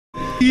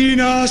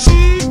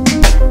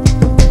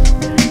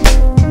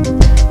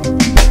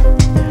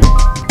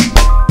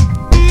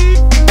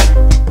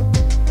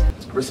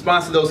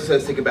Response to those who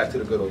says take it back to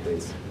the good old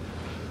days.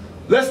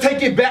 Let's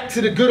take it back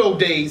to the good old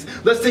days.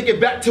 Let's take it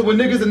back to when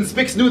niggas and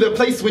spics knew their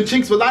place, when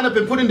chinks would line up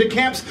and put into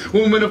camps,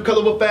 when women of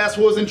color were fast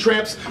whores and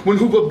tramps, when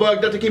Hoover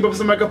bugged up to keep up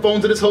some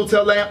microphones and his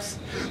hotel lamps.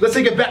 Let's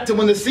take it back to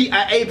when the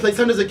CIA placed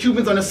hundreds of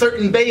Cubans on a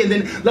certain bay and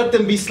then let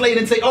them be slain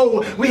and say,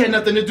 oh, we had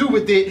nothing to do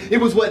with it. It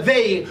was what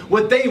they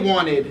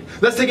wanted.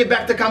 Let's take it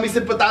back to commie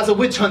sympathizer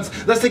witch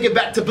hunts. Let's take it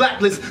back to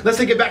blacklists. Let's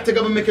take it back to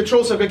government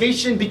control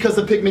segregation because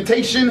of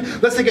pigmentation.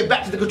 Let's take it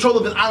back to the control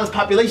of an island's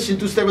population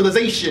through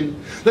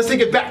sterilization. Let's take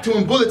it back to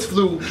when bullets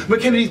flew, when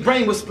Kennedy's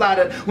brain was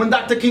splattered, when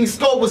Dr. King's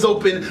skull was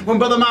open, when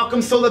Brother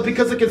Malcolm sold it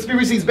because of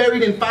conspiracies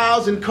buried in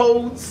files and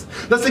codes.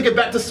 Let's take it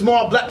back to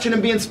small black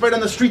children being spread on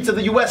the streets of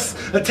the US,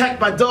 attacked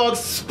by dogs,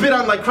 spit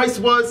on like Christ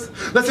was.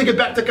 Let's take it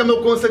back to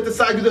chemical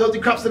insecticide due to healthy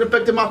crops that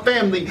affected my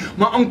family,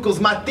 my uncles,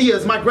 my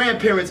tias, my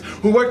grandparents,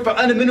 who worked for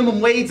under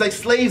minimum wage like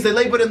slaves. They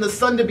labored in the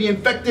sun to be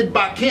infected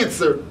by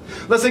cancer.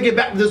 Let's take it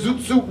back to the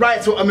Zoot Suit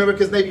riots where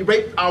America's Navy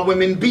raped our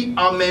women, beat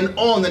our men,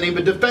 all in the name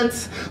of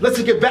defense. Let's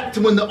take it back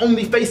to when the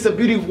only face of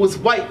beauty was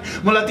white,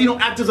 when Latino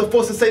actors are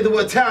forced to say they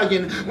were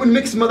Italian, when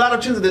mixed mulatto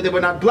children said they were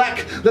not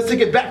black. Let's take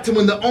it back to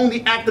when the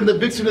only act in the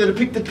big screen that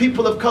depicted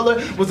people of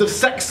color was of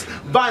sex,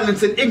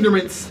 violence, and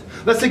ignorance.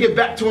 Let's take it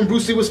back to when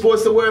Bruce Lee was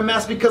forced to wear a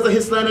mask because of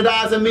his slanted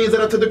eyes and millions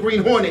that up to the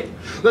Green Hornet.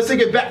 Let's take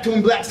it back to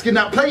when blacks could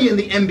not play in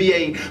the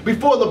NBA,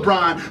 before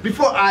LeBron,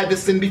 before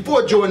Iverson,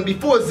 before Jordan,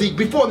 before Zeke,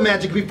 before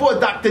Magic, before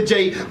Dr.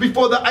 J,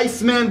 before the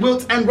Iceman,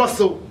 Wilt, and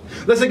Russell.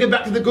 Let's take it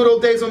back to the good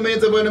old days when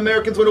millions of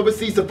Americans went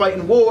overseas to fight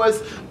in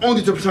wars,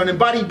 only to return in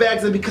body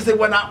bags, and because they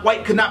were not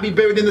white, could not be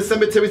buried in the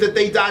cemeteries that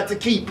they died to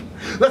keep.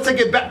 Let's take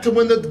it back to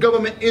when the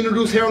government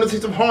introduced hair on the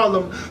streets of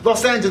Harlem,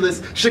 Los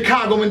Angeles,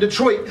 Chicago, and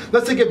Detroit.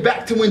 Let's take it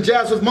back to when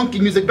jazz was monkey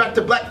music, back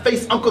to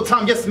blackface, Uncle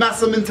Tom, yes,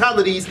 massa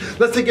mentalities.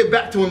 Let's take it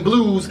back to when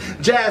blues,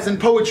 jazz, and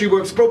poetry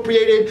were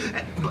expropriated,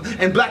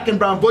 and black and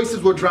brown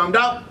voices were drowned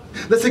out.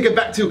 Let's take it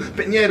back to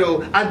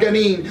Pinheiro,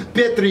 Aganin,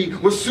 Petri,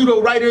 where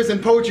pseudo-writers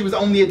and poetry was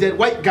only a dead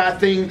white guy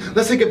thing.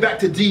 Let's take it back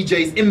to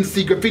DJs,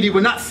 MC, graffiti were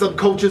not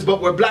subcultures,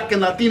 but were black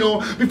and Latino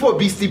before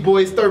Beastie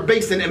Boys, Third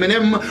Bass, and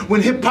Eminem,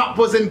 when hip-hop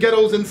was in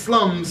ghettos and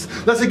slums.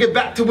 Let's take it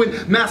back to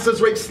when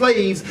masters raped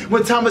slaves,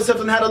 when Thomas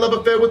Jefferson had a love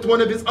affair with one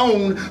of his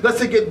own. Let's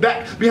take it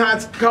back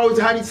behind college,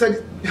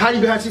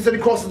 she said he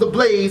crosses the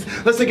blaze.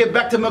 Let's take it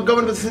back to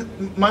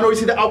government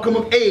minority, the outcome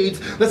of AIDS.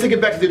 Let's take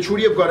it back to the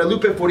Treaty of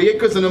Guadalupe, 40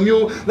 acres and a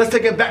mule. Let's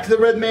take it back to the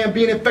red man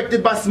being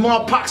infected by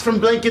smallpox from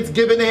blankets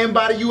given to him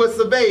by the US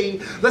of A.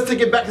 Let's take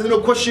it back to the no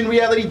question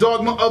reality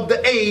dogma of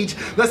the age.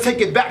 Let's take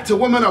it back to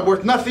women are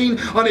worth nothing,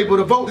 unable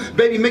to vote,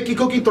 baby making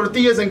cooking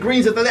tortillas and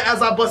greens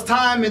as I bust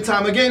time and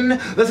time again.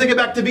 Let's take it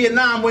back to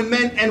Vietnam when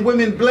men and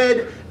women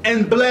bled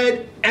and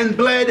bled and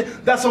bled.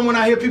 That's when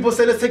I hear people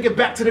say, let's take it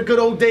back to the good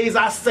old days,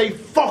 I say,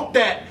 fuck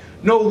that.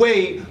 No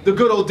way, the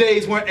good old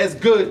days weren't as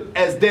good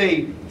as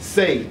they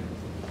say.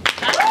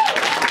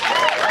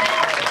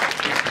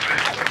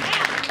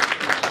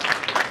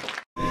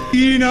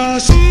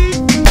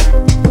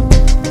 Inasi